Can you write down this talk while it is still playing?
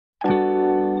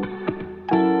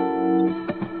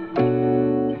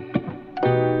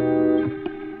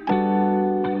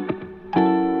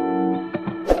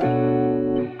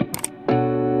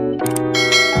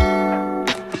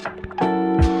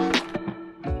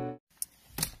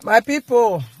My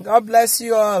people, God bless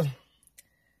you all.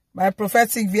 My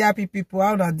prophetic V.I.P people,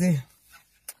 how are they?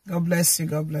 God bless you,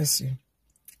 God bless you.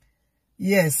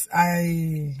 Yes,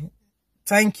 I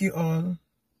thank you all.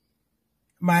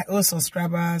 My old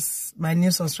subscribers, my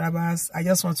new subscribers, I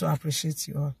just want to appreciate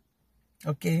you all.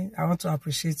 Okay, I want to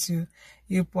appreciate you.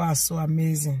 You people are so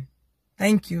amazing.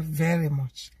 Thank you very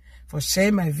much for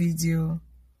sharing my video,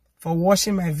 for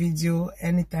watching my video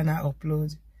anytime I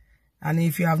upload. And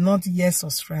if you have not yet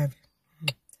subscribed,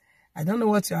 I don't know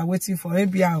what you are waiting for.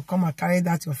 Maybe I'll come and carry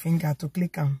that your finger to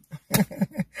click on.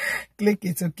 Click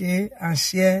it, okay? And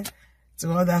share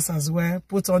to others as well.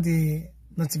 Put on the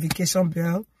notification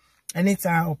bell.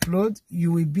 Anytime I upload,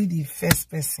 you will be the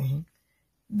first person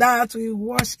that will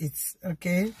watch it,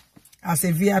 okay? As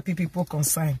a V.I.P people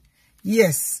concerned.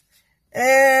 Yes.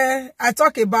 I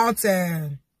talk about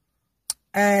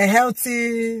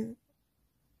healthy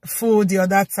food the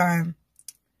other time,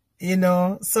 you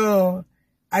know. So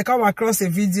I come across a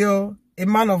video, a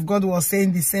man of God was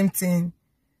saying the same thing,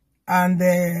 and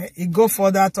he go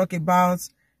further, talk about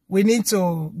we need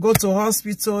to go to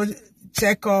hospital,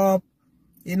 check up,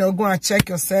 you know, go and check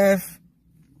yourself,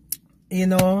 you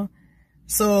know,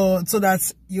 so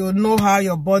that you know how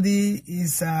your body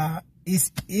is,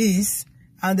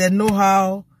 and then know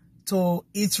how to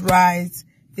eat right,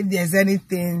 if there's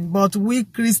anything. But we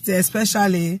Christians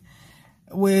especially,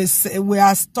 we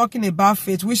are talking about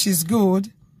faith, which is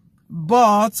good.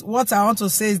 But what I want to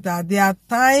say is that there are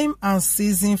time and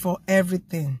season for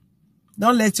everything.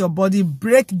 Don't let your body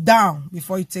break down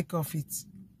before you take off it.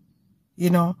 You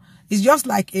know, it's just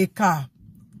like a car.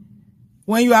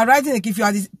 When you are riding, if you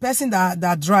are the person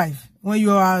that drive, when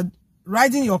you are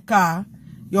riding your car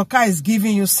is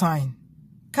giving you sign.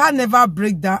 Car never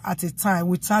break down at a time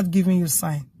without giving you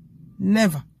sign.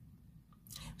 Never.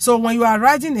 So when you are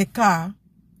riding a car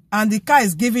and the car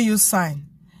is giving you sign,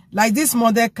 like this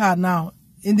model car now,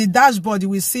 in the dashboard you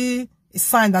will see a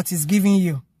sign that is giving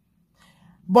you.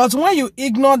 But when you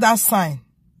ignore that sign,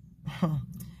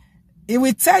 it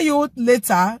will tell you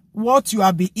later what you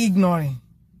have been ignoring.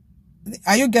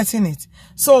 Are you getting it?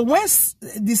 So when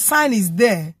the sign is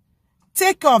there,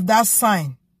 take off that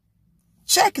sign.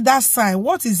 Check that sign.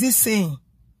 What is it saying?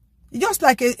 Just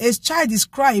like a child is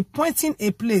crying, pointing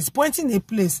a place.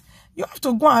 You have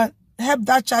to go and help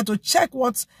that child to check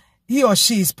what he or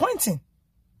she is pointing.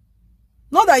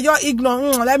 Not that you're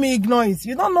ignoring, let me ignore it.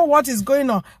 You don't know what is going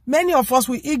on. Many of us,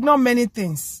 we ignore many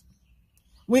things.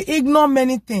 We ignore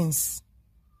many things.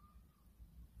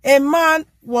 A man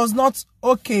was not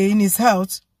okay in his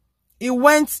health. He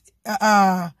went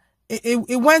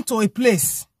to a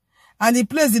place. And the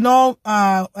place did not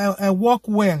work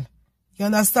well. You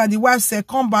understand? The wife said,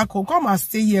 come back home. Come and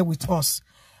stay here with us.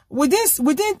 We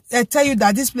didn't tell you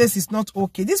that this place is not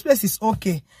okay. This place is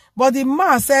okay. But the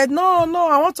man said, no,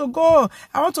 I want to go.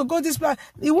 I want to go this place.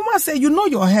 The woman said, you know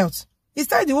your health. He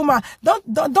said, the woman,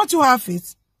 don't you have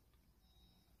it?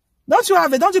 Don't you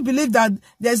have it? Don't you believe that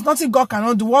there's nothing God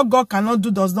cannot do? What God cannot do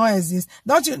does not exist.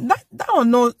 Don't you? That one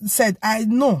no said, I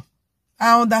know.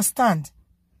 I understand.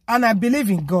 And I believe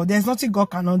in God. There's nothing God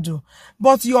cannot do.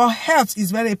 But your health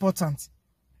is very important.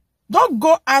 Don't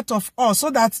go out of us so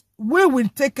that we will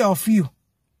take care of you.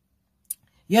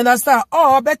 You understand?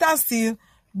 Or better still,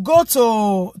 go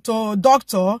to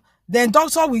doctor. Then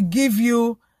doctor will give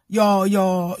you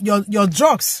your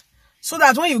drugs. So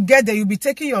that when you get there, you'll be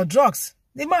taking your drugs.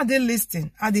 The man didn't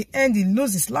listen. At the end, he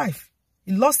lost his life.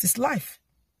 He lost his life.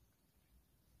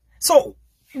 So,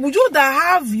 would you that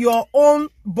have your own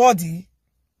body,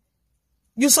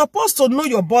 you're supposed to know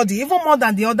your body even more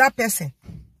than the other person.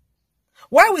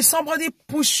 Why will somebody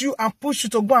push you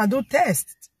to go and do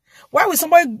tests? Why will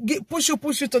somebody push you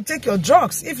to take your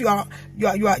drugs if you are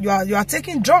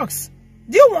taking drugs?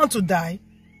 Do you want to die?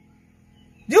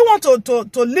 Do you want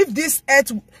to leave this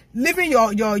earth, leaving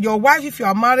your wife if you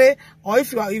are married, or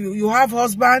if you have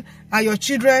husband and your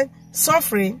children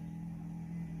suffering?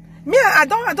 Me, I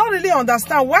don't really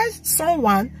understand why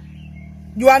someone,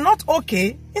 you are not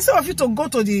okay, instead of you to go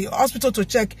to the hospital to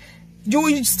check, you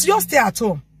will just stay at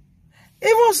home.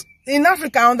 Even in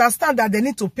Africa, I understand that they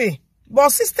need to pay. But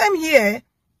system here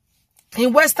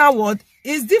in Western world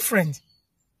is different.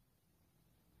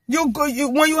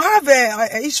 When you have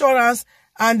insurance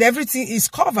and everything is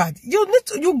covered, you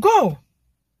go.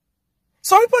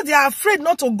 Some people, they are afraid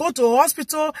not to go to a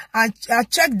hospital and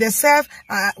check themselves,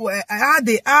 how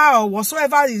they are or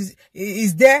whatsoever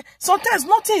is there. Sometimes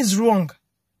nothing is wrong.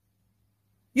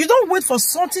 You don't wait for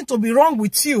something to be wrong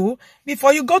with you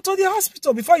before you go to the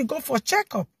hospital, before you go for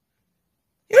checkup.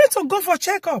 You need to go for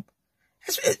checkup.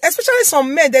 Especially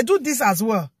some men, they do this as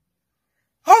well.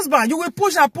 Husband, you will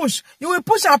push and push. You will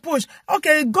push and push.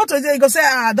 Okay, go to there. You go say,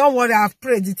 don't worry, I've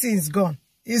prayed. The thing is gone.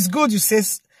 It's good you say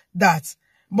that.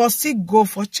 But still go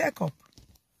for checkup.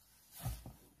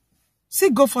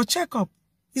 Still go for checkup.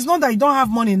 It's not that you don't have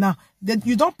money now. That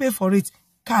you don't pay for it.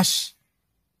 Cash.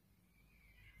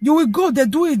 You will go. They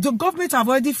do it. The government have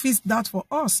already fixed that for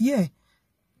us. Yeah.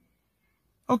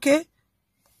 Okay?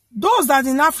 Those that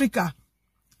in Africa,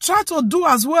 try to do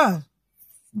as well.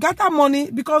 Gather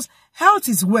money, because health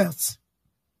is wealth.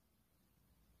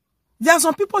 There are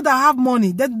some people that have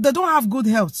money, they don't have good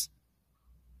health.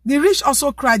 The rich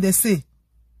also cry, they say.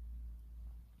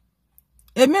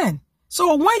 Amen.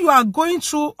 So when you are going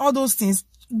through all those things,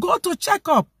 go to check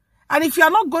up. And if you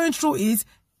are not going through it,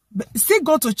 still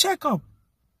go to check up.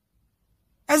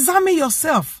 Examine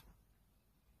yourself.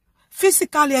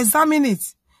 Physically examine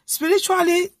it.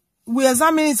 Spiritually, we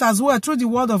examine it as well through the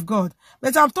word of God.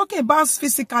 But I'm talking about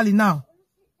physically now.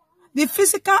 The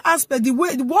physical aspect, the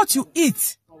way, what you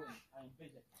eat.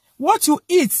 What you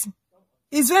eat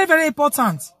is very, very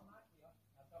important.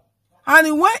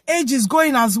 And when age is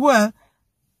going as well,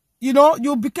 you know,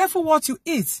 you'll be careful what you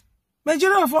eat.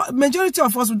 Majority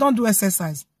of us, we don't do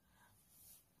exercise.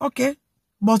 Okay?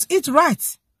 But eat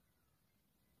right.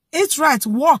 Eat right.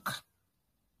 Walk.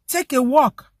 Take a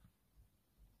walk.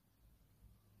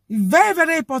 Very,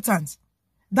 very important.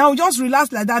 Then we just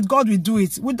relax like that. God will do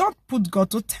it. We don't put God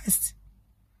to test.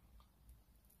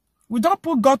 We don't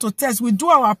put God to test. We do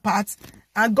our part,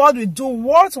 and God will do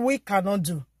what we cannot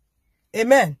do.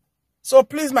 Amen. So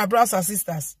please, my brothers and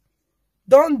sisters,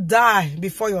 don't die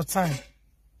before your time.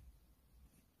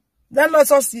 Then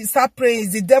let us start praying.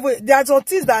 It's the devil. There are some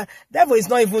things that the devil is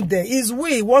not even there. It's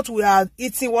we, what we are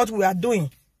eating, what we are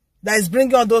doing, that is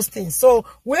bringing all those things. So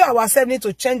we ourselves need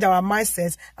to change our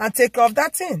mindsets and take care of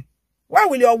that thing. Why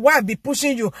will your wife be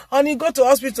pushing you? Honey, go to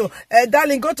hospital.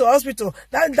 Darling, go to hospital.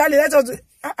 Darling, let us do...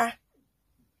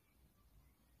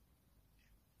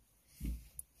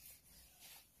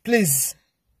 Please,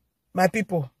 my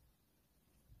people,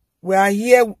 we are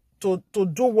here to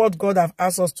do what God has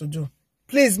asked us to do.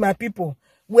 Please, my people,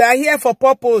 we are here for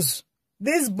purpose.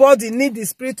 This body needs the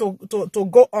spirit to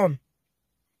go on.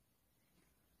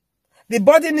 The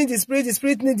body needs the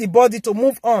spirit needs the body to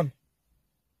move on.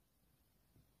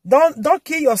 Don't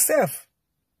kill yourself.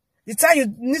 The time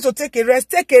you need to take a rest,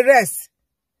 take a rest.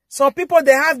 Some people,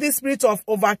 they have this spirit of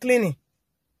over-cleaning.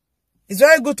 It's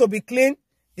very good to be clean.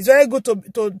 It's very good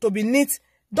to be neat.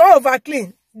 Don't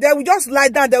over-clean. They will just lie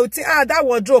down. They will think, that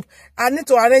wardrobe, I need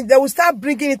to arrange. They will start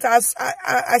bringing it as,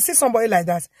 I see somebody like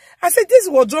that. I said, this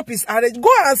wardrobe is arranged. Go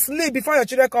and sleep before your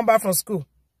children come back from school.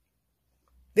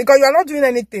 Because you are not doing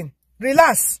anything.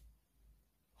 Relax.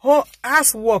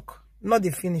 Ask work, not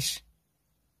the finish.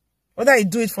 Whether you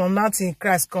do it from now till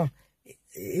Christ come,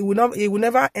 it will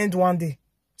never end one day.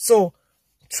 So,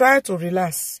 try to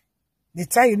relax. The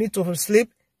time you need to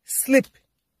sleep, sleep.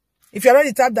 If you're not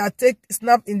the type that take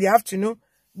snap in the afternoon,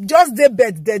 just lay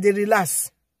bed there, they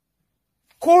relax.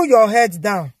 Cool your head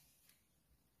down.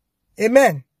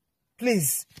 Amen.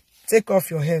 Please, take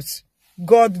off your heads.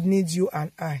 God needs you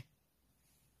and I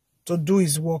to do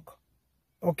his work.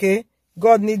 Okay?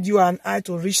 God needs you and I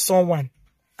to reach someone.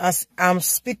 As I'm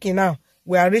speaking now,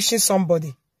 we are reaching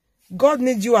somebody. God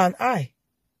needs you and I.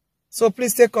 So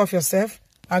please take off yourself,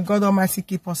 and God Almighty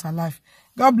keep us alive.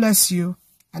 God bless you.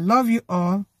 I love you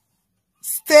all.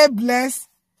 Stay blessed.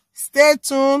 Stay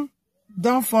tuned.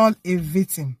 Don't fall a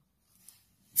victim.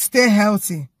 Stay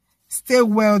healthy. Stay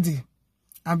wealthy.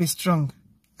 And be strong.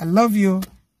 I love you.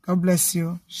 God bless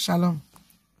you. Shalom.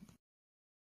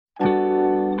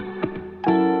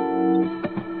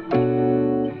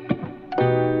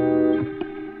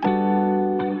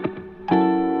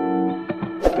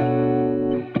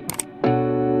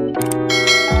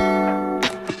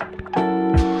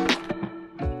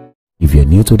 If you're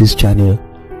new to this channel,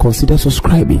 consider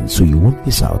subscribing so you won't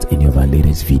miss out any of our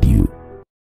latest video.